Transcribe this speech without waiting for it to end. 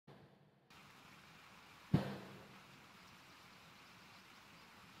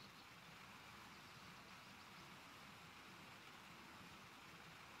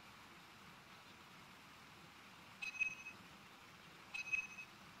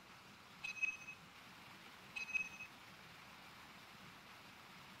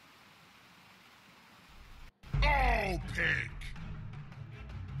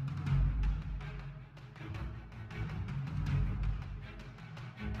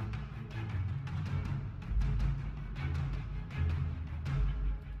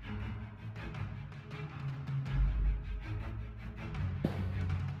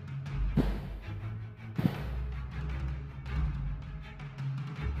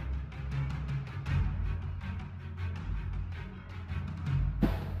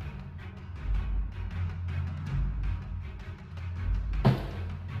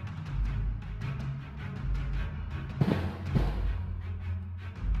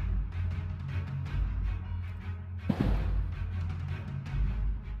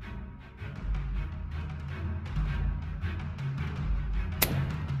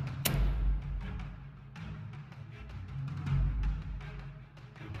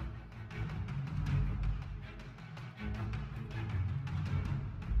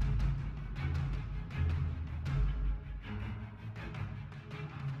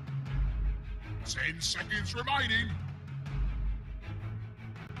10 seconds remaining.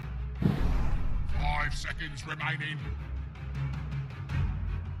 5 seconds remaining.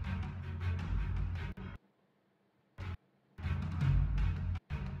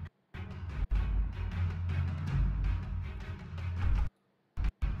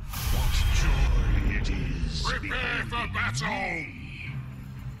 What joy it is! Prepare for battle!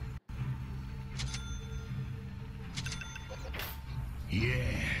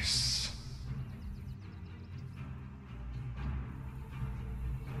 Yes.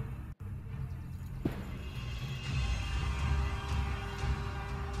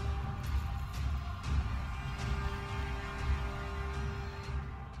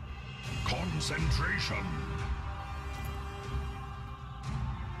 Concentration.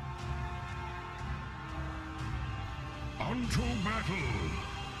 Onto battle.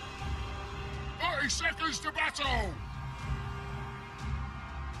 30 seconds to battle!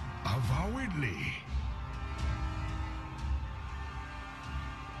 Avowedly.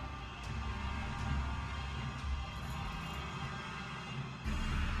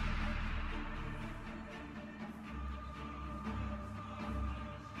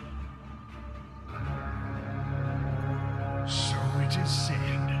 So it is said.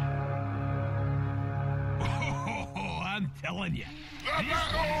 Oh, I'm telling you. The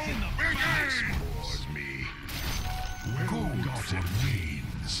battle begins! Was me. Well-gotten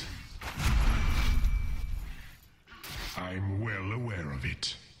means. I'm well aware of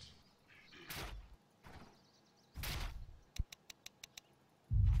it.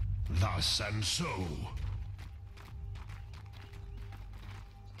 Thus and so.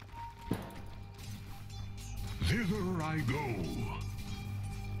 Thither I go.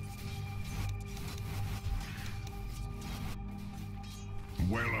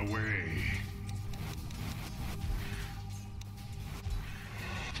 Well away.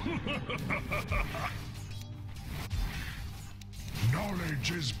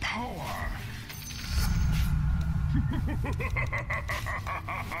 Knowledge is power.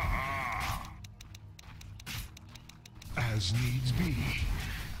 As needs be.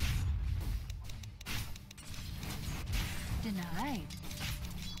 Denied.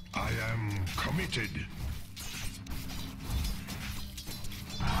 I am committed.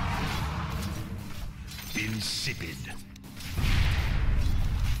 Insipid.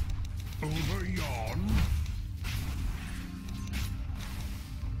 Over yon.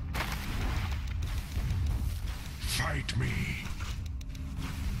 Fight me.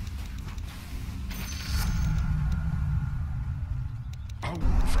 Out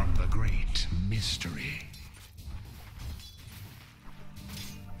from the great mystery.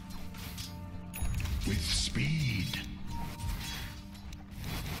 With speed.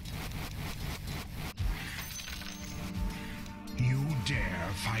 You dare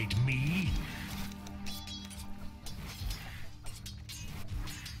fight me?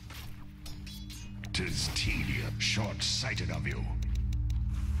 Tis tedious, short-sighted of you.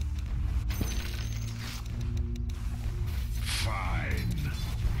 Fine.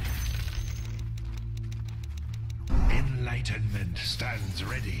 Enlightenment stands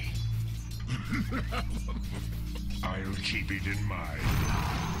ready. I'll keep it in mind.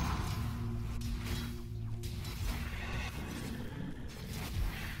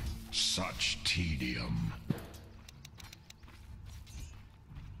 Such tedium.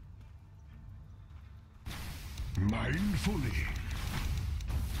 Mindfully.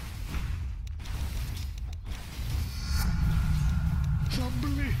 The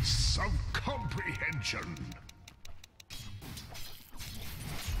bliss of comprehension.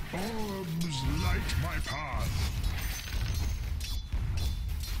 Orbs light my path.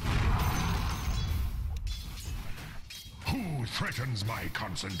 Who threatens my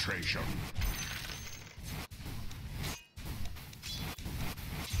concentration?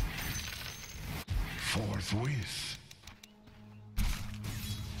 Forthwith.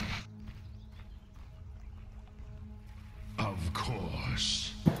 Of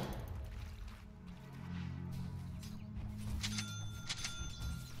course.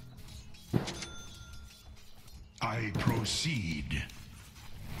 I proceed.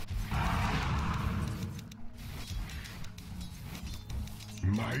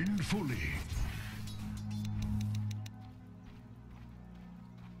 Mindfully.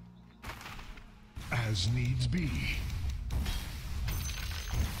 As needs be.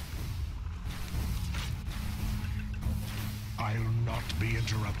 I'll not be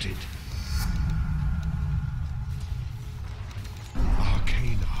interrupted.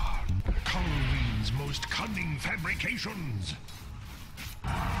 Arcana, Halloween's most cunning fabrications.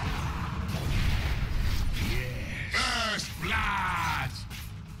 Yes. First blood!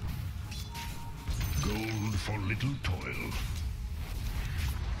 for little toil.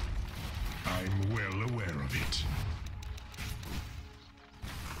 I'm well aware of it.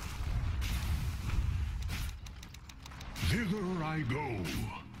 Thither I go.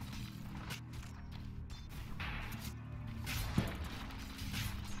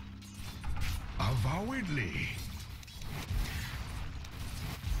 Avowedly.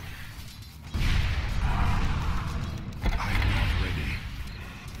 I'm not ready.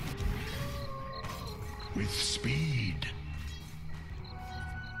 With speed.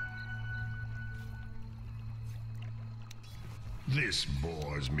 This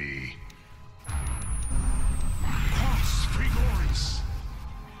bores me. Cross Frigoris.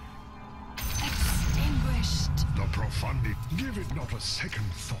 Extinguished. The Profundity. Give it not a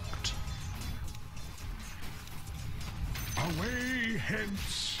second thought. Away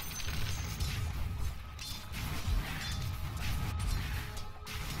hence.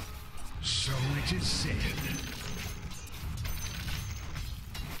 So it is said.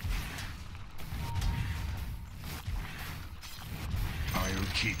 I'll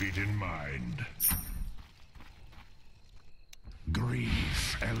keep it in mind.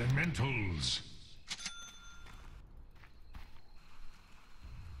 Grief elementals.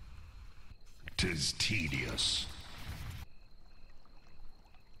 Tis tedious.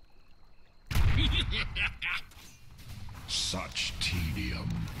 Such tedium.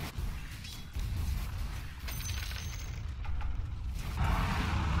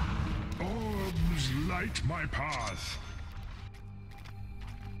 Orbs light my path.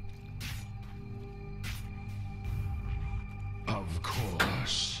 Of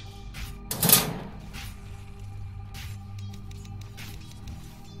course.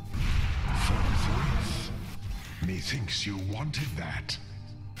 Forthwith. Methinks you wanted that.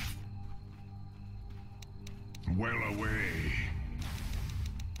 Well away.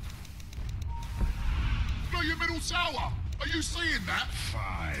 Blow your middle tower! Are you seeing that?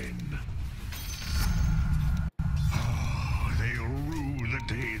 Fine. Oh, they'll rue the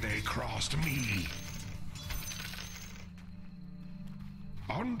day they crossed me.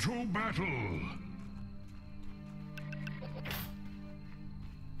 Unto battle.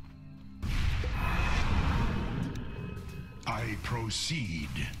 I proceed.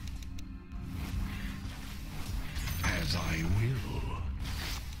 As I will.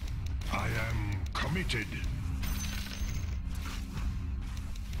 I am committed.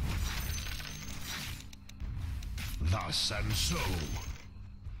 Thus and so.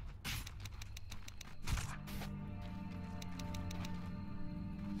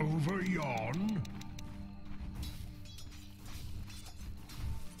 Over yon.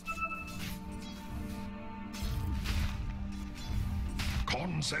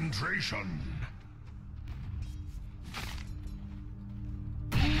 Concentration.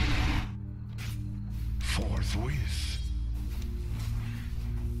 Forthwith.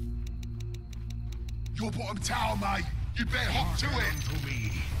 Your bottom tower, mate! You better hop to Hearken it! unto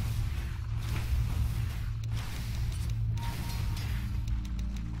me.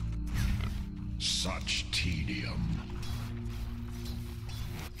 Such tedium.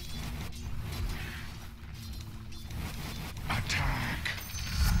 Attack.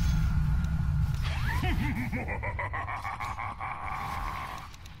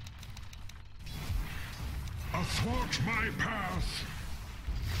 Athwart my path.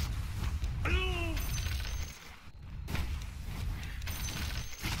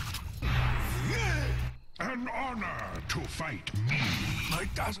 An honor to fight me.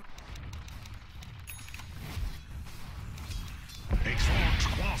 Mate doesn't.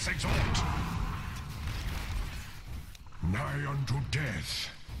 Exhort, quas exhort. Nigh unto death.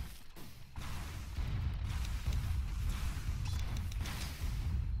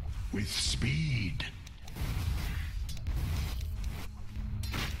 With speed.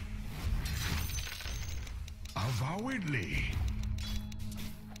 Avowedly.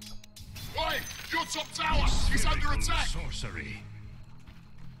 Oi! Your top tower! It's under Spherical attack! sorcery.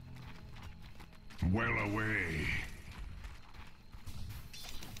 Well away.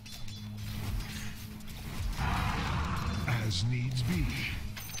 As needs be.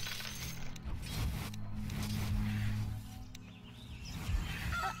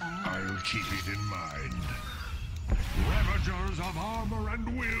 I'll keep it in mind. Ravagers of armor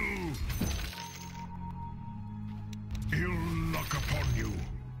and will. Ill luck upon you.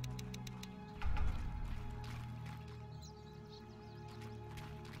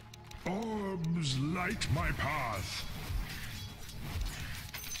 Orbs light my path.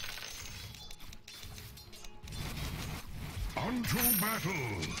 Unto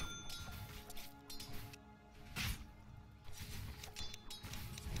battle.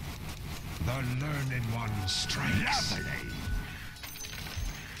 The learned learned one strikes. Lovely.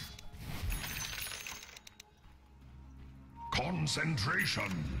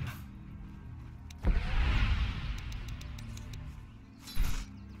 Concentration.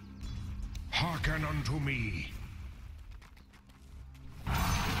 Hearken unto me.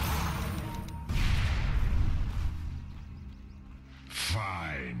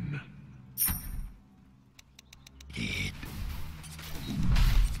 Fine.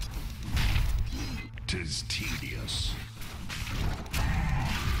 Tis tedious.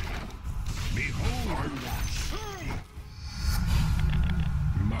 Behold!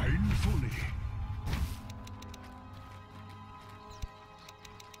 Mindfully.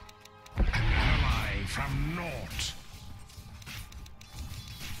 An ally from naught.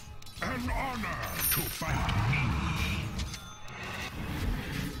 An honor to fight me.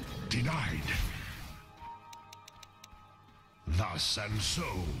 Denied. Thus and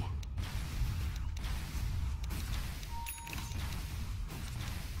so.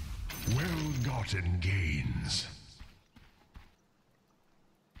 Well-gotten gains.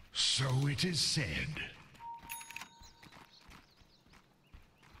 So it is said.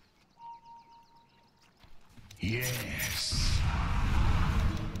 Yes.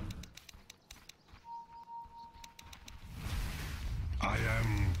 I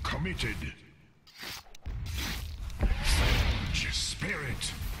am committed. Forge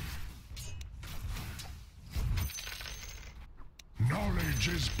spirit. Knowledge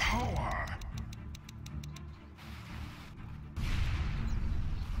is power.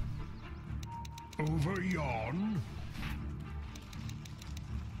 Over yon.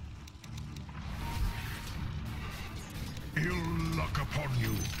 Ill luck upon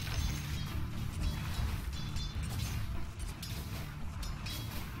you.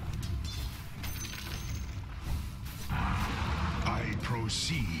 I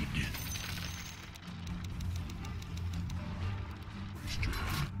proceed.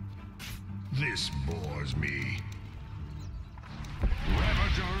 This bores me.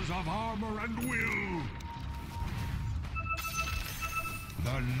 Ravagers of armor and will.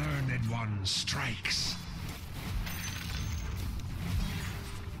 The learned one strikes.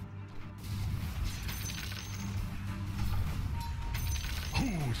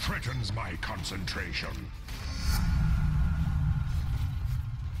 Who threatens my concentration?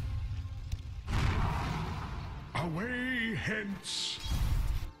 Away hence!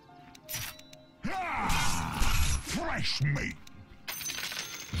 Ah! Fresh meat!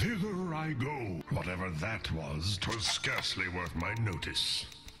 Thither I go. Whatever that was, 'twas scarcely worth my notice.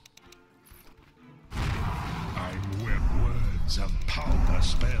 I'm web words of power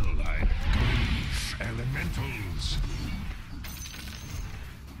spell like grief elementals.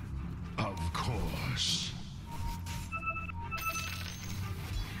 Of course.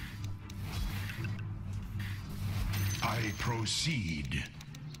 I proceed.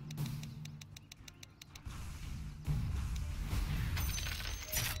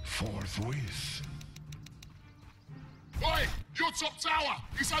 Forthwith. Oi! Your top tower!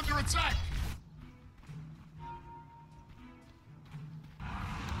 It's under attack!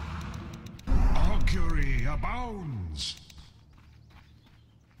 Augury abounds.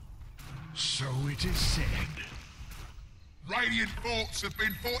 So it is said. Radiant forts have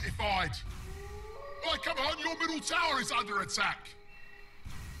been fortified. Oi, come on! Your middle tower is under attack!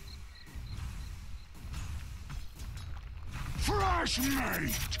 Fresh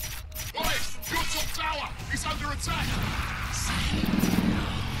meat! Oi! Your top tower is under attack!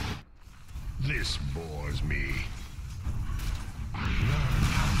 This bores me. Learn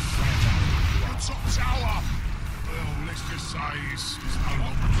how fragile Your top tower! Well, let's just say it's a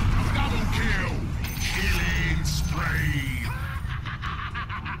double kill! Killing spree!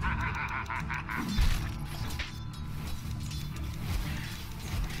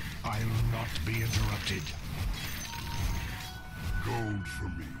 I'll not be interrupted. Gold for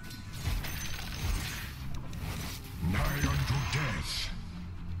me. Nigh unto death.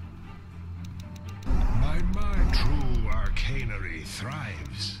 My true arcanery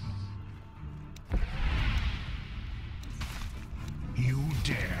thrives. You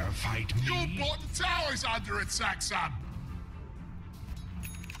dare fight me? Your bottom tower is under attack, son!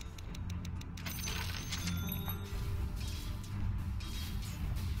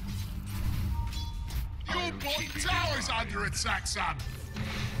 Your bottom tower is under attack, son!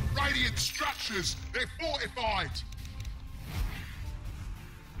 Radiant structures, they're fortified!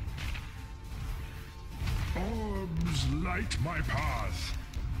 Orbs light my path.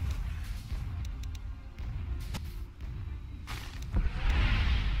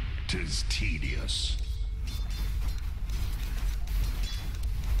 Tis tedious.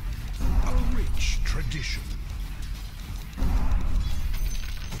 A rich tradition.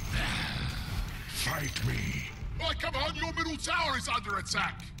 Fight me. Right, come on, your middle tower is under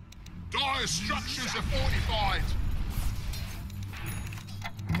attack. Dire structures are fortified.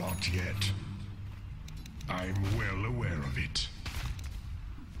 Not yet. I'm well aware of it.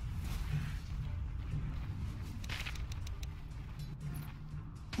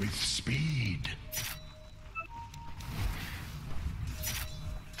 With speed.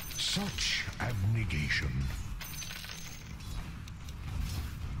 Such abnegation.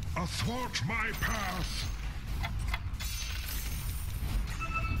 Athwart my path.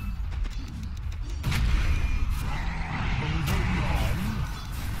 Over yon.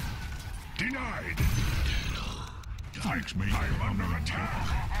 Denied. Fight me. I'm under attack.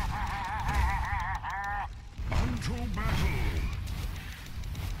 Unto battle.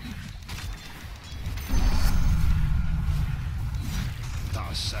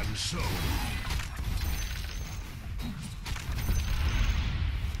 Thus and so.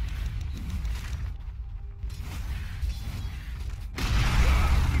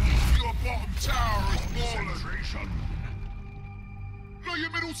 Your bottom tower is fallen. Concentration. Look,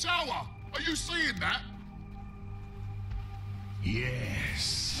 your middle tower. Are you seeing that?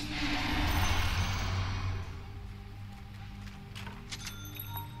 Yes.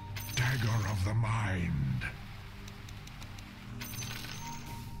 Dagger of the mind.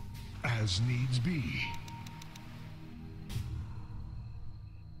 As needs be.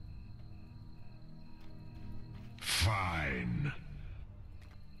 Fine.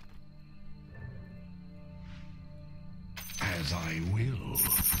 As I will.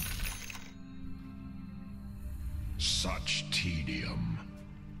 Such tedium.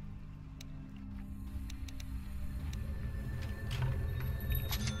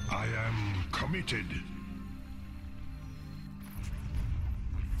 I am committed.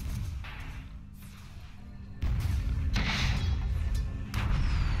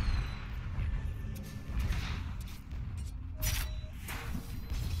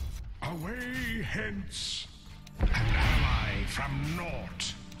 Away hence, an ally from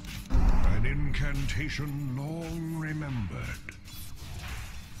naught, an incantation long remembered.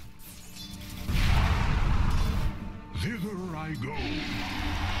 Thither I go.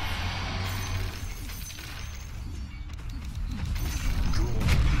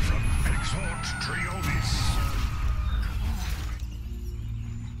 Drawn from Exhort Triovis.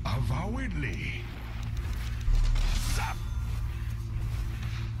 Avowedly.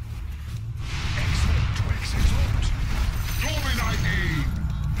 Exalt! Dominating!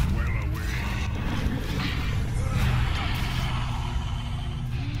 Well away.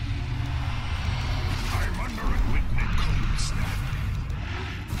 I'm under a witness cold snap.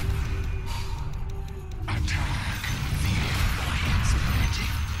 Attack. The alliance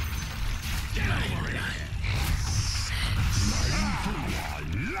magic.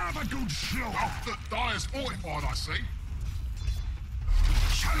 Lava dude slow. Oh, the Dire's fortified, I see.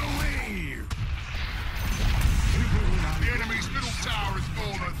 Shut away. The enemy's middle tower is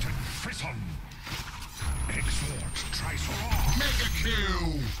fallen. Frisson. Exhort Trisor. Mega kill!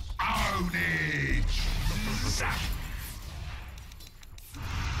 Ownage! Zap.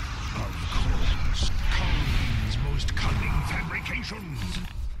 Of course, Khan's most cunning fabrications.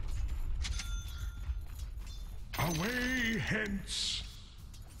 Away hence.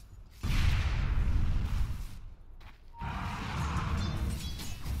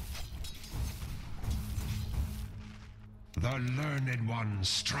 The learned one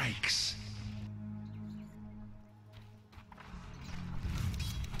strikes.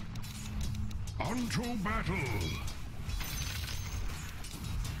 Unto battle.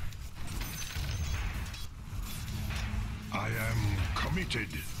 I am committed.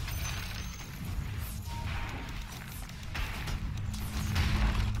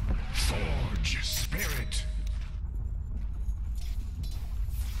 Forge spirit.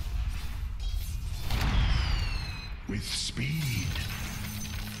 With speed.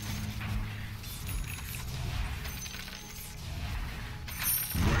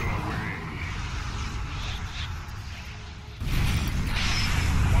 Well away.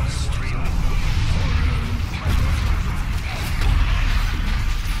 Austrian.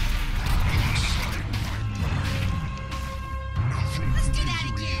 Inside my mind. Nothing. Let's do that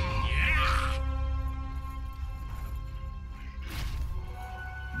is real.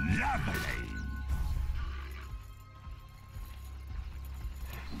 again. Lovely.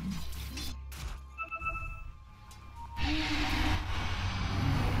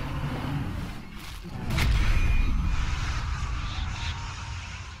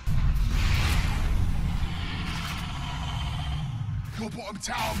 Your Your bottom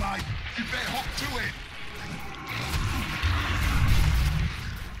tower, mate. You better hop to it.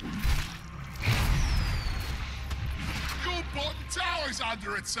 Your bottom tower is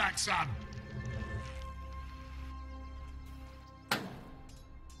under attack, son.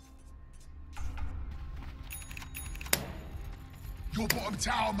 Your bottom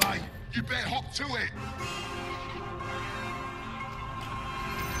tower, mate. You better hop to it.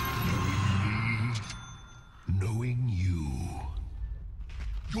 Knowing you.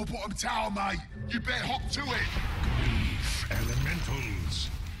 Your bottom tower, mate. You better hop to it. Grief elementals.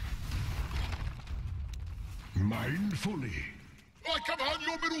 Mindfully. Right, come on.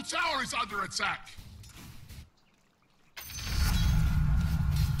 Your middle tower is under attack.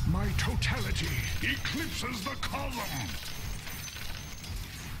 My totality eclipses the column.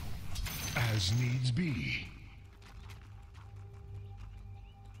 As needs be.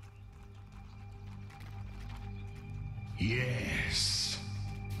 Yes.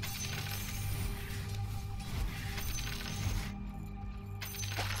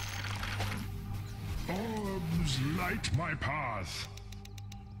 Orbs light my path.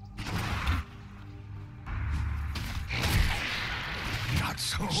 Not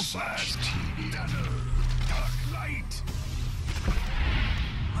so fast. Dark light.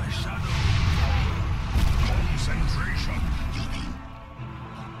 My shadow. Concentration.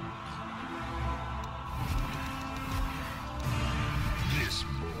 This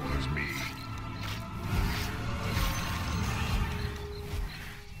bores me.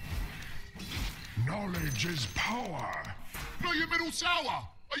 Knowledge is power. No, your middle tower.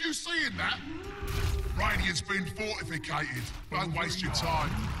 Are you seeing that? Radiant's been fortificated. Don't waste your time.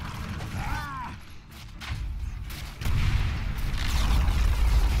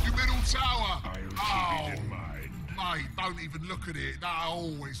 Your middle tower. I'll keep it in mind. Mate, don't even look at it.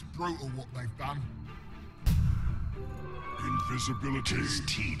 No, it's brutal what they've done. Invisibility is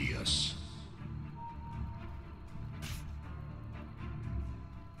tedious.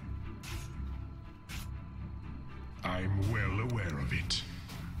 I'm well aware of it.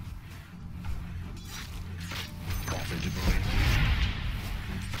 Profitable engagement.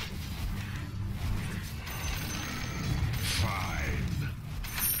 Fine.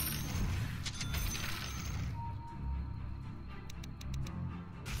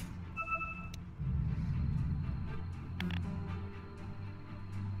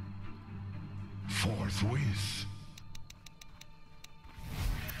 Forthwith.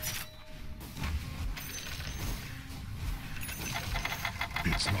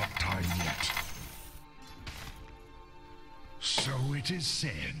 It's not time yet. So it is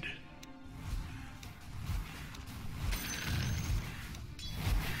said.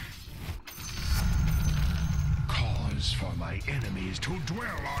 Cause for my enemies to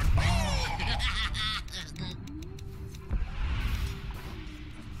dwell on.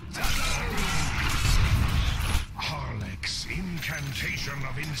 Harlech's incantation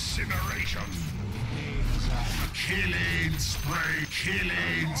of incineration. Killing spree.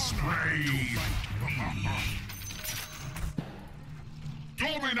 Killing spree.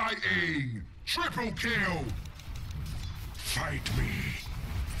 Dominating. Triple kill. Fight me.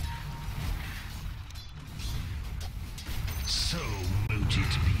 So moot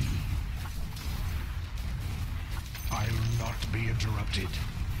it be. I'll not be interrupted.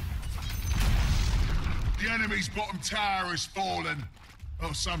 The enemy's bottom tower has fallen.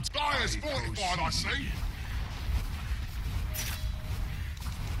 Oh, some Dire's fortified, I see.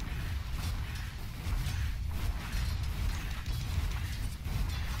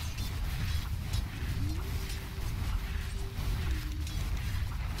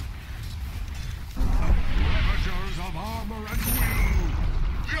 Ravagers of armor and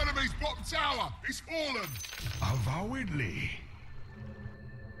will. The enemy's bottom tower is fallen. Avowedly.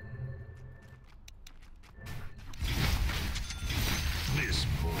 This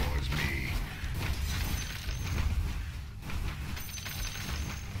bores me.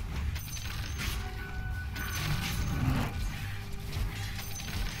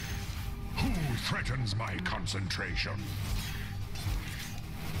 Who threatens my concentration?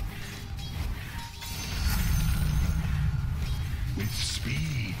 With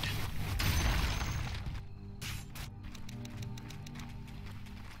speed.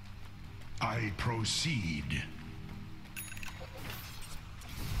 I proceed.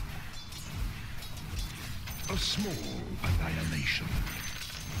 A small annihilation.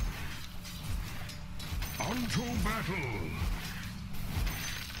 Onto battle!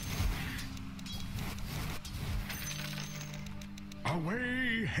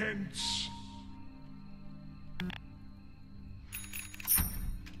 Away hence!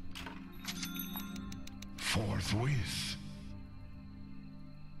 Forthwith.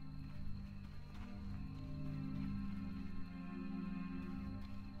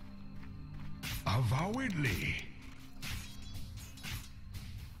 Avowedly.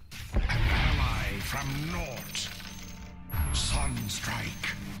 An ally from Naught.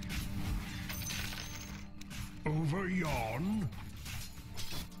 Sunstrike. Over yon.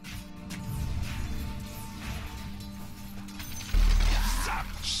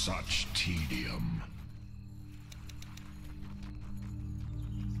 Such tedium.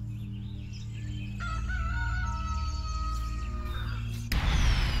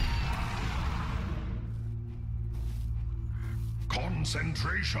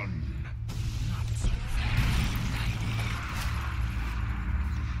 Concentration.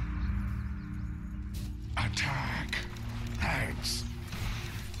 Attack. Thanks.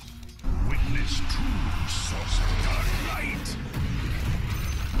 Witness true sorcery. Light.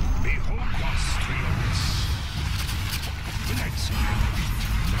 Behold us, Triumph. Let's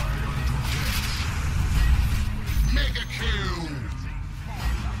die unto death. Mega kill!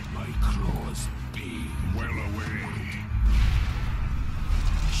 My claws be well away.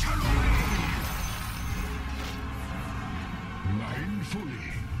 Mindfully.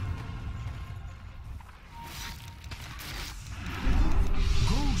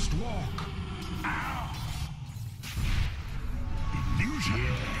 Ghost walk. Ow. Illusion.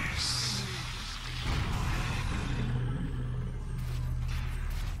 Yes.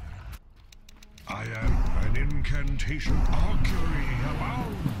 I am an incantation. Augury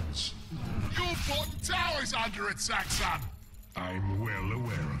abounds. Your bottom tower's under attack, son! I'm well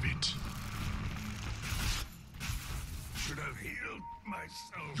aware of it. Should have healed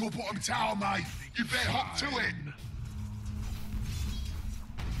myself. Your bottom tower, mate! You better hop to it!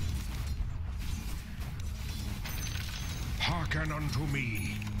 Hearken unto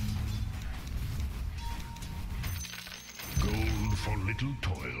me. Gold for little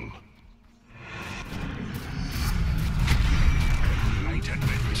toil.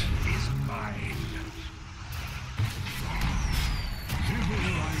 Enlightenment is mine. Thither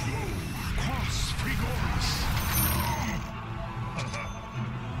I go, quas frigoris.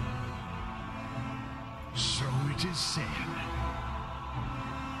 So it is said.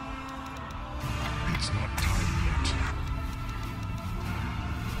 It's not time yet.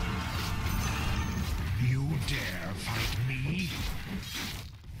 You dare fight me?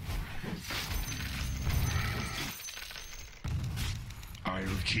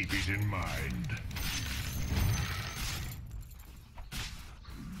 I'll keep it in mind.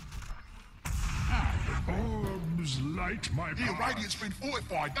 Orbs light my The path. Iranian's been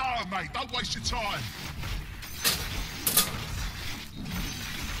fortified. No, mate, don't waste your time.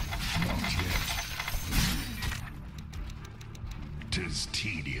 Not yet. 'Tis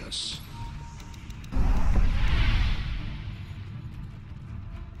tedious.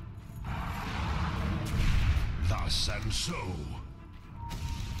 Thus and so.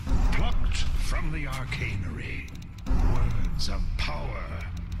 Plucked from the arcanery. Words of power.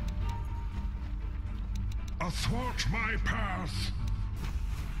 Athwart my path.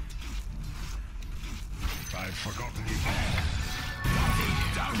 I've forgotten you.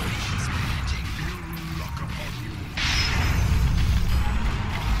 Domination's magic. You lock upon you.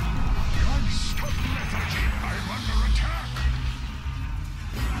 Christ of lethargy, I'm under attack.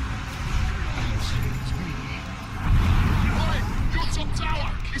 As needs be. Hey, your top tower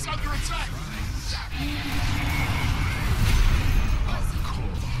is under attack! Of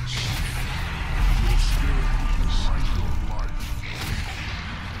course. Your spirit inside your life.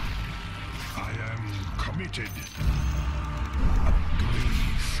 I am committed.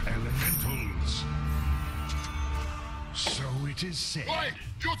 Grief elementals. So it is said. Hey,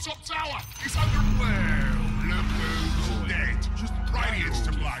 your top tower is under... Well, look who's dead. Just Radiant's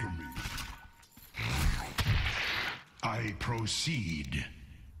to blame. I proceed.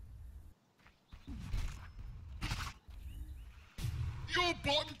 Your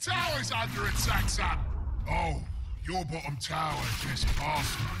bottom tower is under attack, son! Oh, your bottom tower just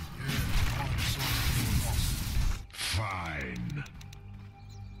passed me. Yeah, I'm sorry. Fine.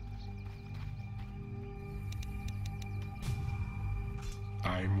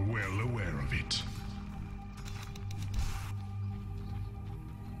 I'm well aware of it.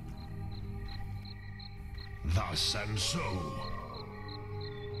 Thus and so.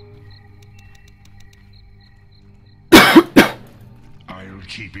 I'll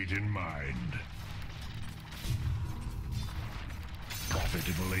keep it in mind.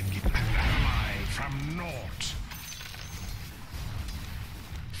 Profitable an ally from Naught.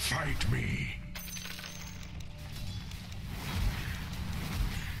 Fight me.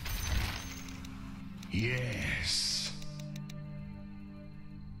 Yes.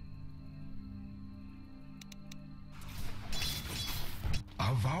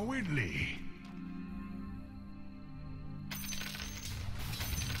 Avowedly.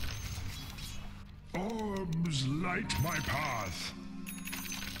 Orbs light my path.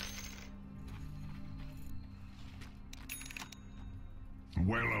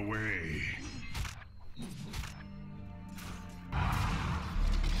 Well away.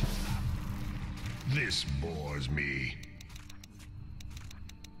 This bores me.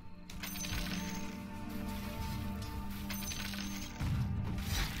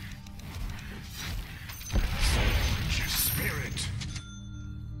 Forge spirit.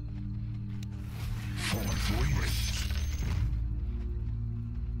 Forthwith.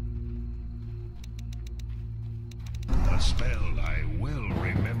 A spell I will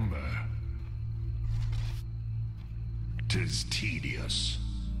remember. 'Tis tedious.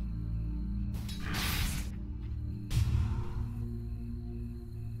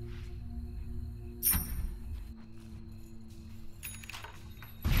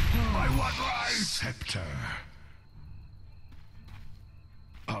 By what right? Scepter.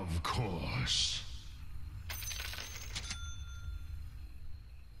 Of course.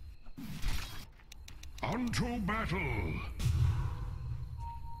 Unto battle!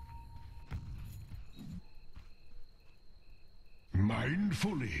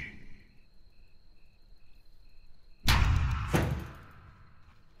 Mindfully.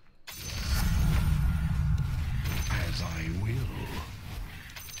 As I will.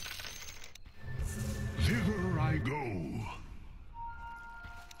 Thither I go.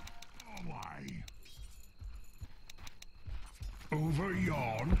 Oh, why? Over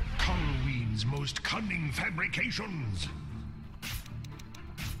yon, Halloween's most cunning fabrications.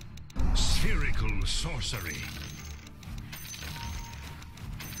 Spherical sorcery.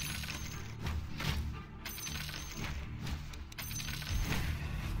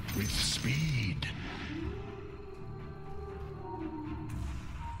 With speed.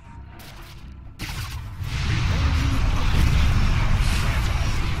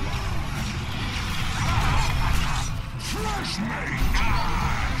 Fresh mate!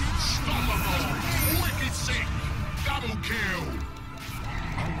 Unstoppable! Wicked sick! Double kill!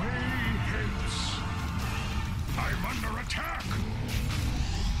 Away hence! I'm under attack!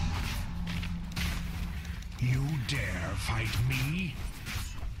 You dare fight me?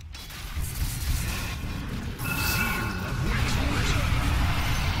 Seal of Wexford!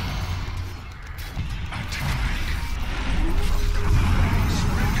 Attack!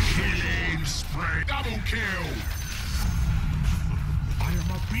 Killing spray! Double kill! I am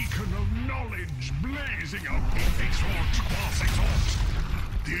a beacon of knowledge blazing up. Exhort, cross exhort.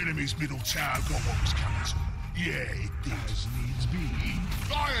 The enemy's middle tower got what was coming to. Yeah, it did. As needs be.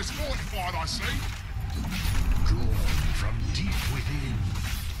 Dire's fortified, I see. Drawn from deep within.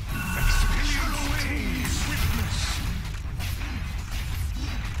 Experience away swiftness.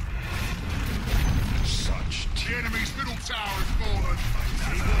 Such The enemy's middle tower has fallen.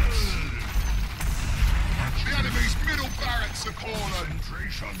 The enemy's middle barracks have fallen.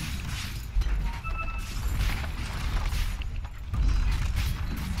 concentration.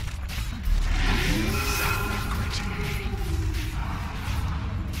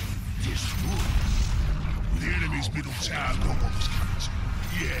 This wood. The enemy's middle tower got what was coming to.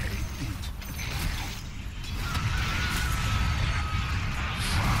 Yeah, it did.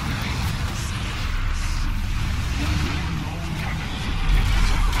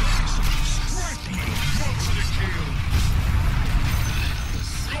 Monster kill!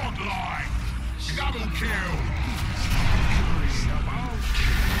 Godlike! Double kill!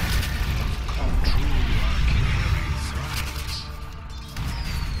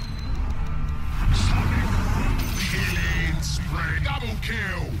 Killing spray! Double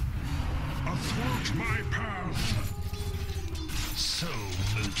kill! Athwart my path. So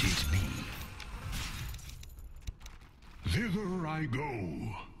mote it be. Thither I go.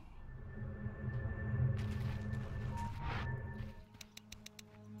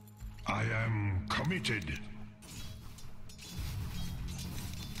 I am committed.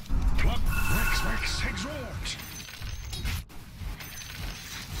 Pluck, Rex, exhort!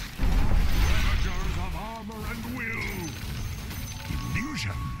 Ravagers of armor and will!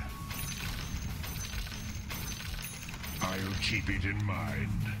 Illusion! I'll keep it in mind.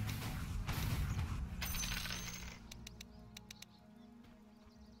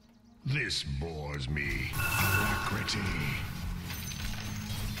 This bores me. Alacrity.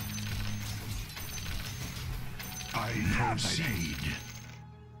 I proceed.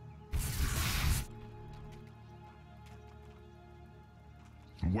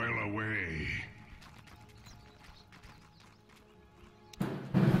 Well away.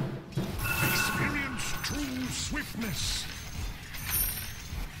 Experience true swiftness.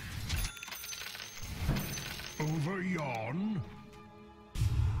 Over yon.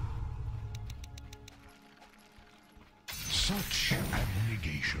 Such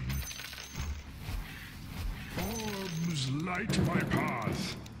abnegation. Orbs light my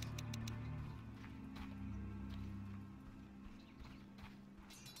path.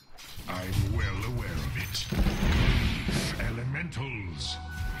 I'm well aware of it. Elementals,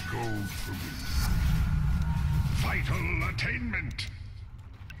 go through. Vital attainment.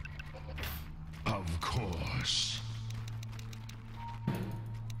 Of course.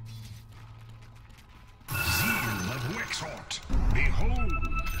 Zeal of Wexort, behold!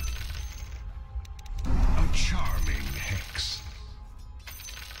 A charming hex.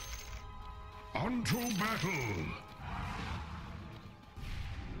 Onto battle!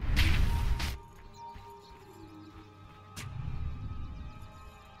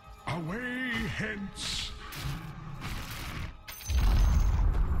 Away hence!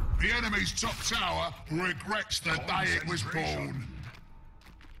 The enemy's top tower regrets the day it was born.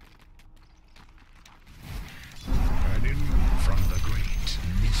 And in from the great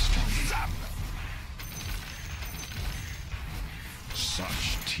mystery.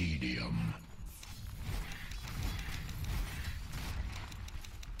 Such tedium.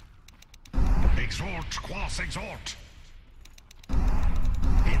 Exhort, quas exhort.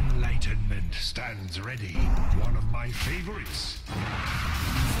 Enlightenment stands ready. One of my favorites.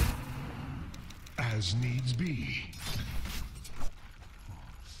 As needs be.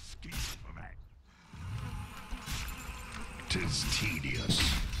 Tis tedious.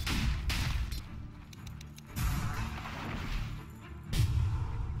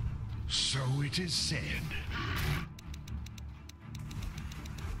 So it is said.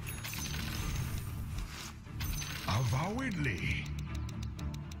 Avowedly.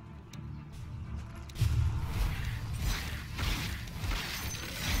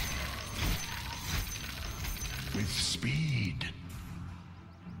 With speed.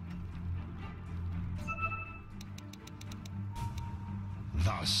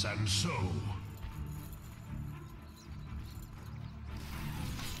 Thus and so.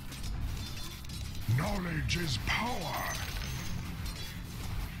 Knowledge is power.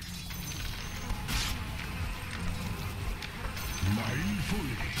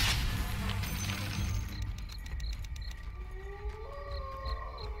 Mindfully.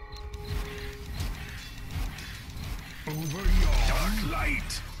 Over your dark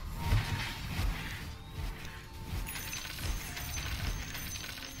light.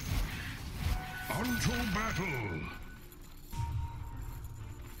 Onto battle.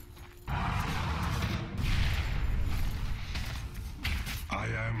 I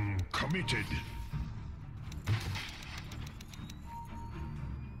am committed.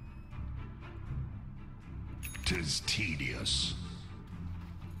 Tis tedious.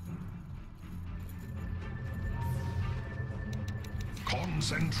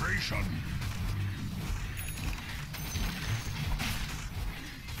 Concentration.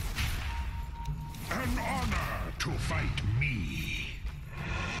 An honor to fight me.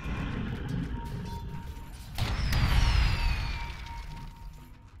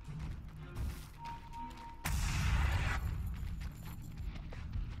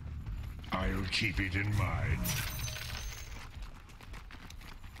 I'll keep it in mind.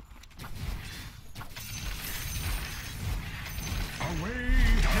 Away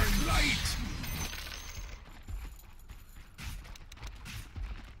and light!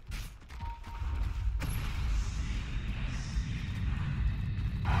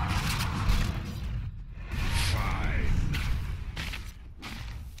 Fine.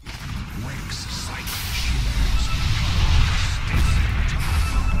 Wex sight shimmers.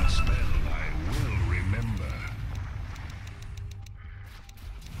 A spell I will remember.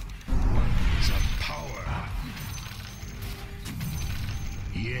 Words of power.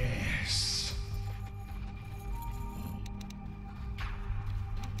 Yes.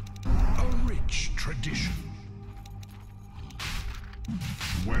 A rich tradition.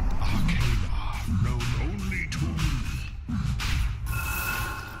 Web arcana known only to me.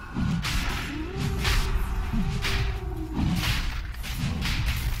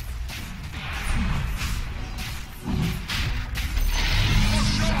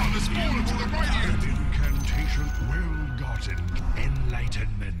 An incantation well gotten.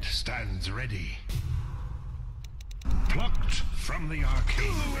 Enlightenment stands ready. Plucked from the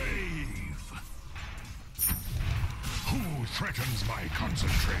arcane grave. Who threatens my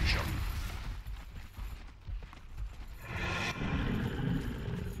concentration?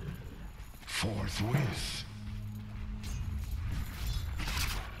 Forthwith.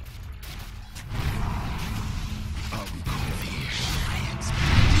 Of course.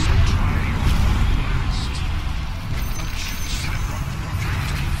 Time last. A Saffron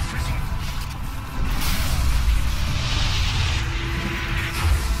project fizzle.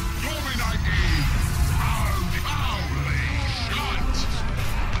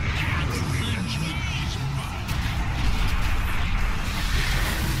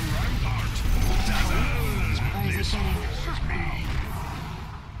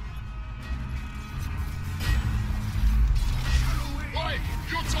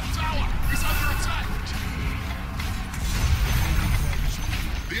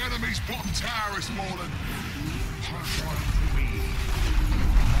 bottom tower is fallen. Pass on to me.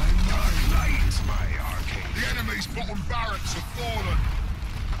 Light my arcade. The enemy's bottom barracks have fallen.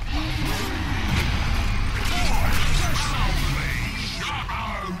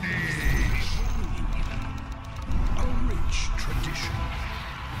 A rich tradition.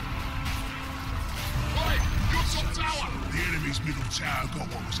 Wait, your top tower! The enemy's middle tower got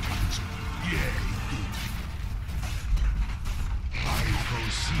what was coming to it. Yeah, he did. I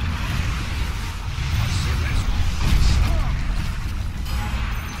proceed. A celestial storm.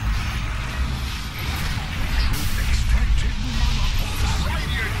 Troop extracted monopolis.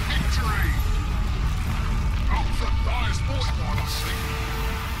 Radiant victory! Oh, the highest fortified, I see.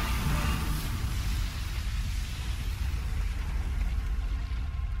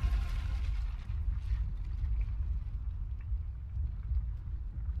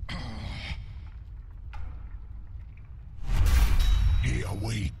 Here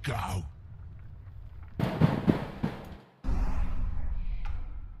we go.